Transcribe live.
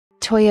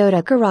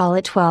Toyota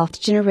Corolla 12th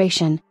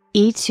Generation,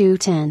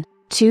 E210,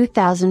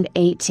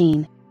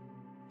 2018.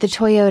 The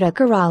Toyota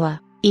Corolla,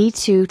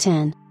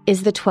 E210,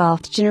 is the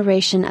 12th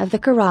generation of the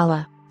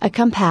Corolla, a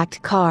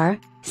compact car,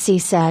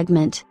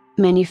 C-segment,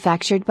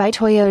 manufactured by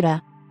Toyota.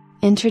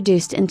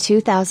 Introduced in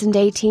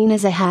 2018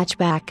 as a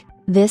hatchback,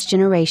 this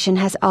generation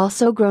has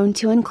also grown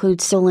to include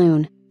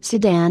saloon,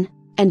 sedan,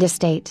 and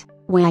estate,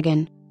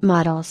 wagon,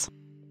 models.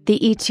 The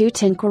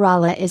E210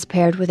 Corolla is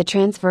paired with a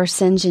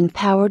transverse engine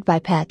powered by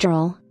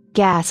petrol,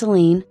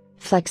 gasoline,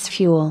 flex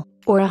fuel,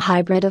 or a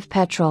hybrid of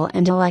petrol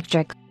and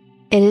electric.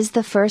 It is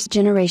the first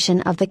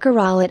generation of the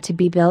Corolla to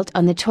be built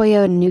on the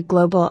Toyota New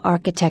Global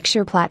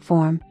Architecture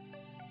platform.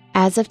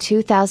 As of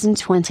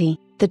 2020,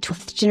 the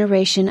 12th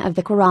generation of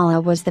the Corolla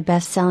was the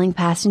best-selling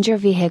passenger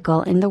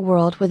vehicle in the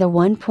world with a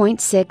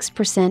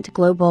 1.6%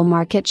 global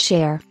market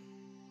share.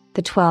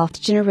 The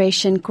 12th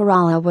generation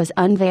Corolla was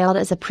unveiled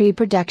as a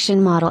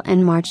pre-production model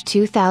in March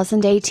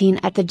 2018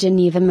 at the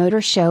Geneva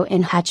Motor Show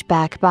in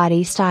hatchback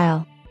body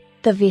style.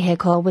 The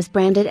vehicle was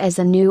branded as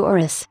a new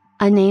Urus,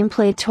 a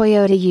nameplate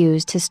Toyota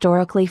used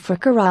historically for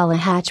Corolla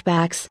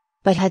hatchbacks,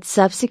 but had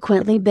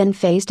subsequently been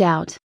phased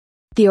out.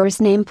 The Urus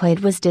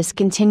nameplate was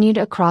discontinued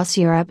across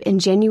Europe in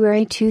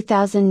January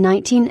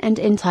 2019 and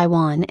in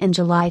Taiwan in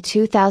July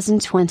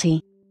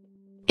 2020.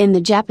 In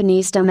the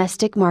Japanese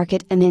domestic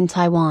market and in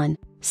Taiwan,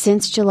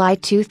 since July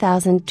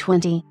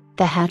 2020,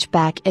 the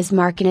hatchback is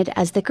marketed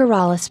as the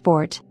Corolla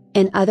Sport.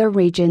 In other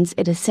regions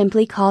it is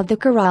simply called the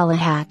Corolla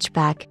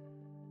hatchback.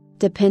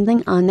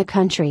 Depending on the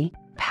country,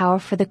 power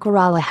for the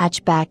Corolla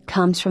hatchback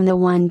comes from the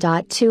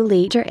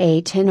 1.2-liter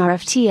E210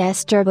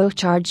 RFTS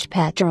turbocharged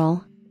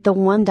petrol, the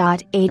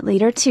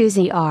 1.8-liter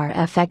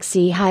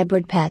 2ZR-FXE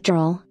hybrid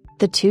petrol,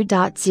 the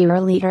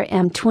 2.0-liter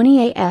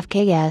M28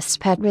 FKS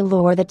petrol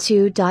or the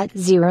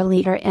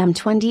 2.0-liter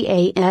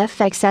M28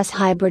 FXS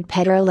hybrid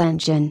petrol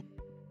engine.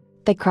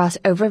 The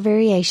crossover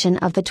variation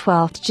of the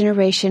 12th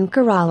generation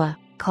Corolla,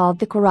 called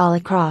the Corolla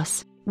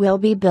Cross, will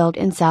be built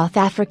in South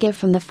Africa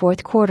from the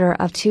fourth quarter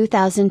of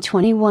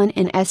 2021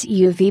 in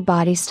SUV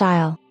body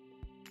style.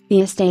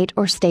 The estate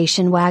or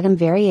station wagon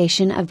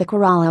variation of the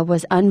Corolla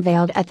was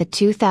unveiled at the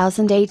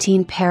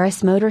 2018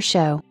 Paris Motor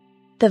Show.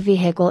 The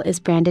vehicle is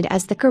branded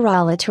as the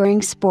Corolla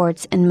Touring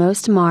Sports in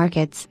most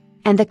markets,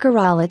 and the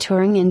Corolla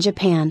Touring in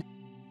Japan.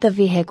 The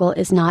vehicle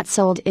is not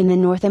sold in the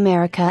North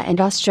America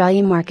and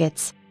Australia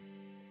markets.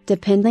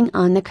 Depending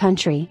on the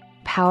country,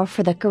 power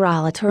for the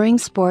Corolla Touring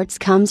Sports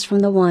comes from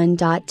the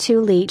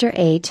 1.2-liter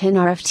E210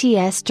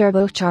 RFTS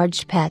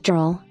turbocharged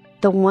petrol,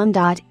 the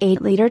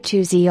 1.8-liter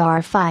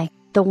 2ZR-FI,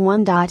 the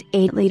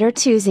 1.8-liter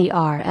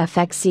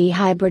 2ZR-FXE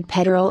hybrid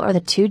petrol or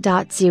the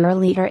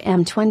 2.0-liter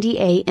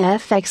M28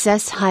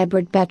 FXS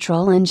hybrid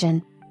petrol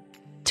engine.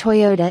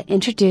 Toyota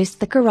introduced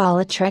the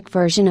Corolla Trek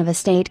version of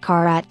estate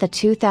car at the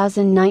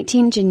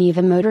 2019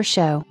 Geneva Motor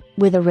Show,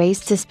 with a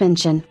raised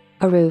suspension,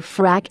 a roof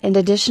rack and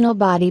additional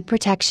body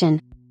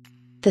protection.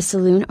 The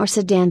saloon or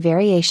sedan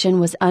variation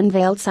was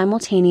unveiled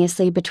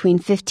simultaneously between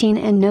 15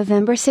 and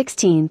November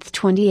 16,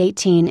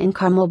 2018 in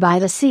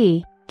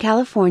Carmel-by-the-Sea,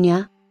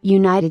 California,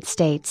 United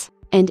States,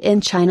 and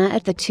in China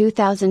at the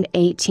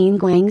 2018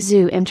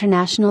 Guangzhou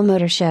International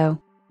Motor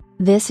Show.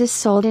 This is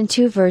sold in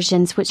two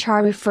versions which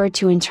are referred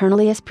to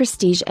internally as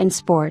Prestige and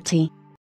Sporty.